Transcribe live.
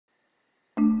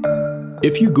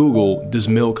If you Google, "Does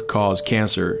milk cause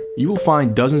cancer?" you will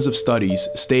find dozens of studies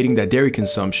stating that dairy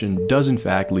consumption does in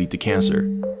fact lead to cancer.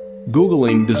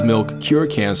 Googling "Does milk cure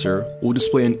cancer?" will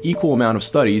display an equal amount of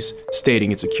studies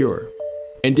stating it's a cure.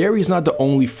 And dairy is not the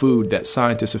only food that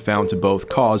scientists have found to both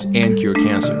cause and cure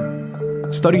cancer.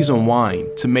 Studies on wine,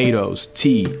 tomatoes,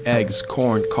 tea, eggs,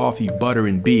 corn, coffee, butter,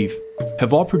 and beef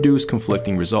have all produced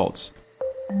conflicting results.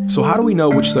 So how do we know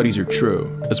which studies are true,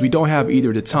 as we don't have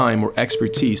either the time or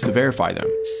expertise to verify them?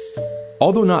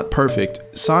 Although not perfect,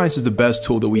 science is the best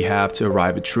tool that we have to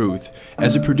arrive at truth,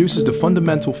 as it produces the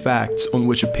fundamental facts on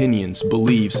which opinions,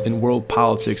 beliefs, and world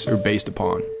politics are based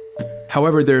upon.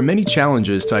 However, there are many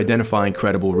challenges to identifying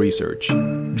credible research.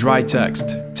 Dry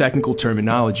text, technical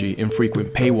terminology, and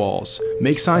frequent paywalls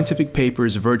make scientific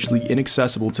papers virtually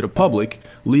inaccessible to the public,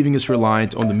 leaving us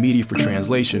reliant on the media for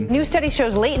translation. New study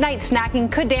shows late-night snacking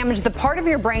could damage the part of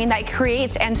your brain that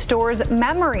creates and stores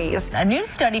memories. A new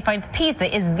study finds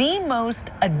pizza is the most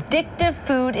addictive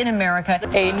food in America.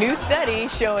 A new study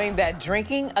showing that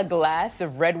drinking a glass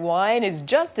of red wine is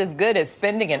just as good as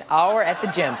spending an hour at the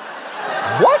gym.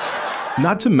 What?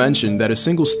 Not to mention that a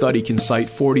single study can cite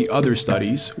 40 other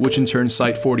studies, which in turn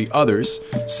cite 40 others,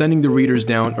 sending the readers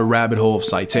down a rabbit hole of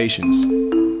citations.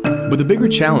 But the bigger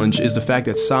challenge is the fact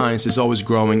that science is always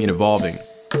growing and evolving.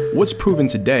 What's proven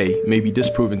today may be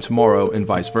disproven tomorrow and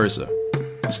vice versa.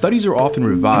 Studies are often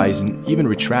revised and even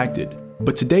retracted,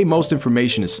 but today most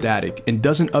information is static and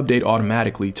doesn't update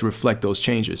automatically to reflect those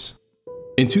changes.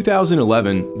 In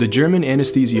 2011, the German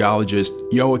anesthesiologist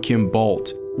Joachim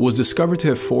Bolt was discovered to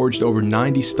have forged over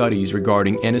 90 studies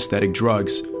regarding anesthetic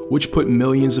drugs, which put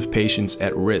millions of patients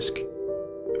at risk.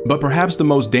 But perhaps the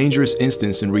most dangerous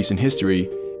instance in recent history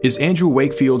is Andrew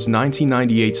Wakefield's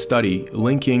 1998 study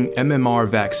linking MMR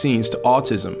vaccines to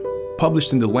autism,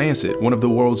 published in The Lancet, one of the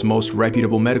world's most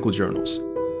reputable medical journals.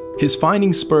 His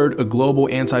findings spurred a global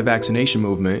anti-vaccination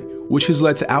movement, which has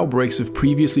led to outbreaks of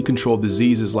previously controlled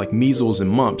diseases like measles and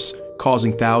mumps,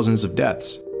 causing thousands of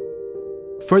deaths.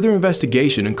 Further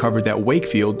investigation uncovered that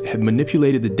Wakefield had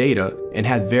manipulated the data and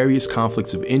had various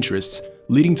conflicts of interests,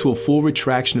 leading to a full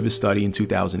retraction of his study in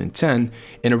 2010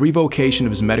 and a revocation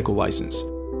of his medical license.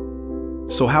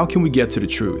 So how can we get to the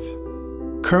truth?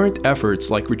 Current efforts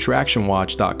like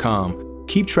RetractionWatch.com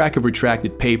keep track of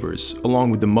retracted papers, along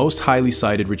with the most highly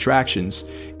cited retractions,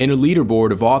 and a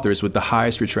leaderboard of authors with the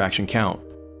highest retraction count.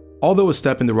 Although a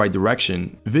step in the right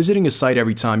direction, visiting a site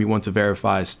every time you want to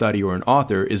verify a study or an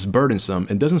author is burdensome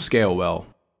and doesn't scale well.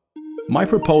 My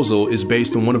proposal is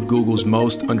based on one of Google's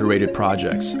most underrated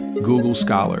projects, Google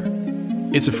Scholar.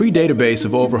 It's a free database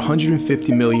of over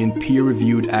 150 million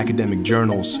peer-reviewed academic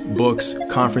journals, books,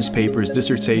 conference papers,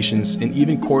 dissertations, and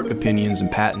even court opinions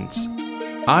and patents.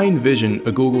 I envision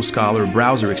a Google Scholar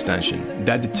browser extension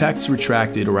that detects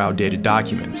retracted or outdated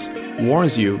documents,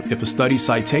 warns you if a study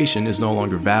citation is no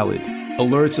longer valid,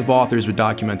 alerts of authors with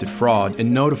documented fraud,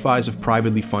 and notifies of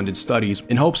privately funded studies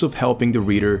in hopes of helping the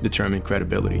reader determine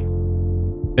credibility.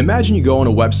 Imagine you go on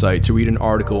a website to read an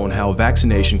article on how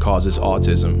vaccination causes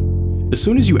autism. As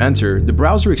soon as you enter, the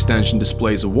browser extension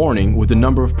displays a warning with the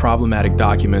number of problematic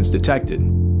documents detected.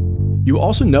 You will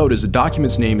also notice the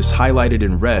document's name is highlighted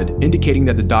in red, indicating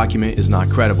that the document is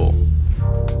not credible.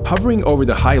 Hovering over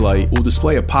the highlight will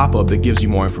display a pop-up that gives you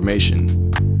more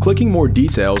information. Clicking more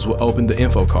details will open the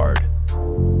info card.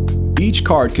 Each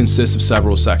card consists of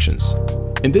several sections.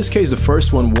 In this case, the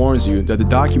first one warns you that the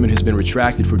document has been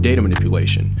retracted for data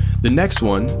manipulation. The next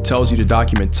one tells you the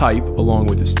document type along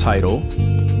with its title.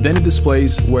 Then it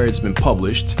displays where it's been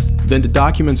published. Then the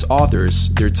document's authors,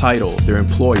 their title, their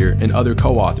employer, and other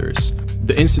co-authors.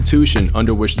 The institution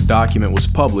under which the document was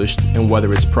published and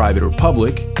whether it's private or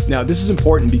public. Now, this is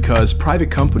important because private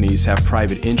companies have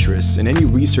private interests, and any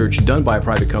research done by a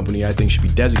private company I think should be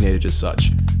designated as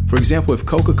such. For example, if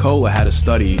Coca-Cola had a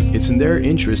study, it's in their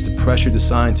interest to pressure the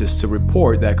scientists to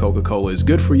report that Coca-Cola is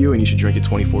good for you and you should drink it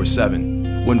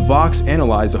 24/7. When Vox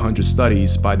analyzed 100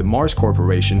 studies by the Mars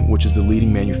Corporation, which is the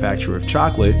leading manufacturer of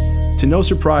chocolate, to no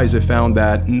surprise, they found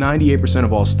that 98%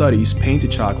 of all studies painted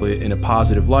chocolate in a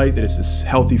positive light, that it's this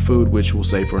healthy food, which we'll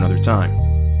save for another time.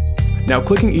 Now,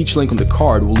 clicking each link on the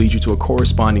card will lead you to a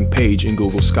corresponding page in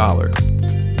Google Scholar.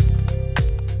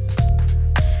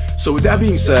 So with that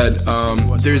being said,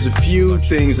 there's a few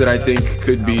things that I think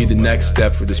could be the next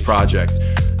step for this project.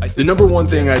 The number one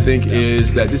thing I think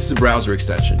is that this is a browser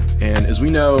extension. And as we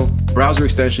know, browser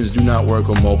extensions do not work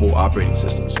on mobile operating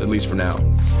systems, at least for now.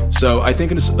 So I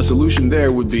think a solution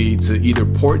there would be to either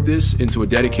port this into a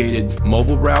dedicated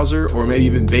mobile browser or maybe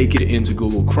even bake it into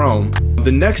Google Chrome.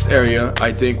 The next area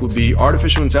I think would be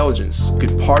artificial intelligence. It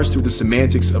could parse through the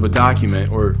semantics of a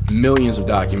document or millions of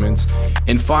documents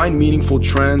and find meaningful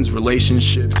trends,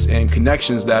 relationships, and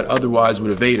connections that otherwise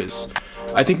would evade us.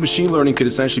 I think machine learning could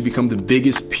essentially become the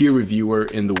biggest peer reviewer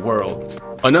in the world.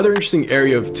 Another interesting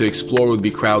area to explore would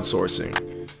be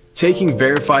crowdsourcing. Taking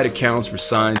verified accounts for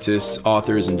scientists,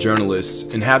 authors, and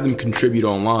journalists and have them contribute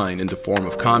online in the form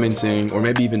of commenting or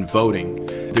maybe even voting.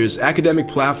 There's academic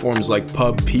platforms like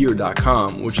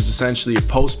pubpeer.com, which is essentially a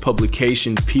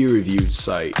post-publication peer-reviewed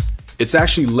site. It's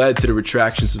actually led to the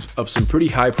retractions of some pretty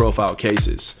high-profile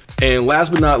cases. And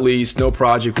last but not least, no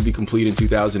project would be complete in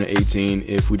 2018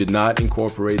 if we did not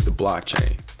incorporate the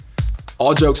blockchain.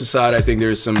 All jokes aside, I think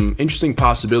there's some interesting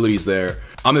possibilities there.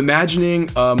 I'm imagining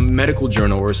a medical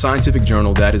journal or a scientific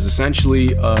journal that is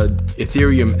essentially an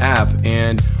Ethereum app,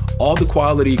 and all the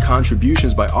quality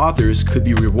contributions by authors could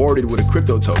be rewarded with a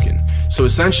crypto token. So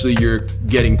essentially you're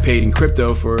getting paid in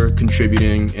crypto for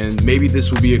contributing, and maybe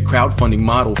this would be a crowdfunding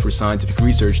model for scientific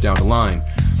research down the line.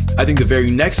 I think the very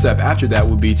next step after that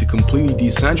would be to completely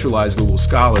decentralize Google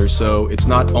Scholar, so it's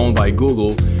not owned by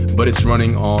Google, but it's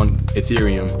running on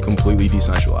Ethereum, completely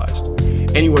decentralized.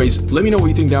 Anyways, let me know what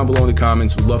you think down below in the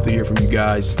comments. We'd love to hear from you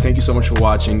guys. Thank you so much for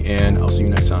watching, and I'll see you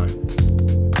next time.